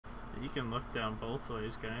can look down both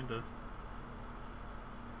ways, kinda.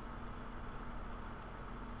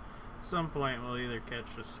 At some point, we'll either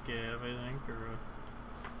catch a scav, I think, or a...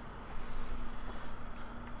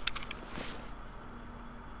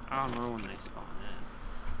 I don't know when they spawn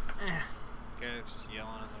in. Guys yelling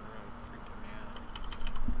on the road, freaking me out.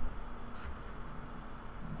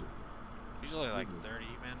 Usually like 30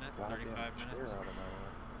 minutes, 35 minutes.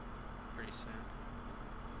 Pretty soon.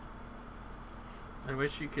 I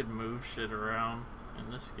wish you could move shit around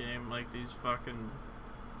in this game, like these fucking...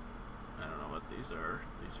 I don't know what these are.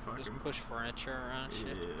 These fucking... Just push furniture around,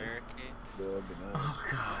 shit, barricade. Oh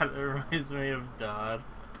god, it reminds me of Dodd.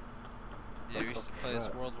 Yeah, we used to play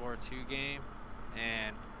this World War II game,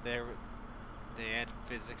 and they added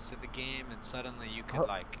physics to the game, and suddenly you could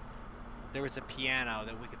like, there was a piano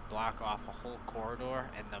that we could block off a whole corridor,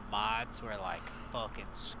 and the mods were like fucking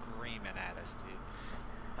screaming at us, dude.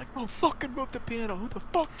 Like, oh, fucking move the piano! Who the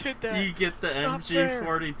fuck did that? You get the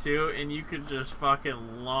MG42, and you could just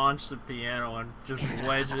fucking launch the piano and just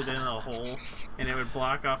wedge it in a hole, and it would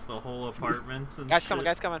block off the whole apartments and Guys shit. coming,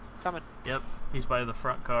 guys coming, coming. Yep, he's by the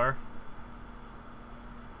front car.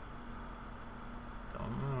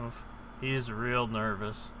 Don't move. He's real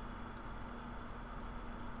nervous.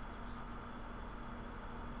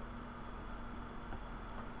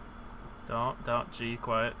 Don't, G,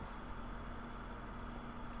 quiet.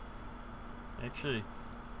 Actually,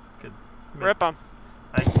 could... Rip him.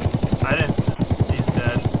 I didn't... He's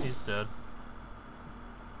dead. He's dead.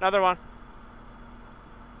 Another one.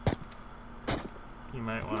 You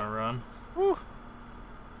might want to run. Woo.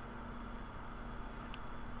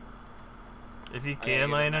 If you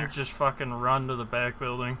can, Landon, just fucking run to the back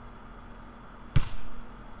building.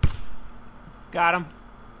 Got him.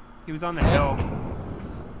 He was on the hill.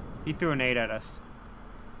 He threw a nade at us.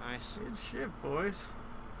 Nice. Good shit, boys.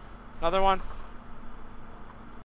 Another one.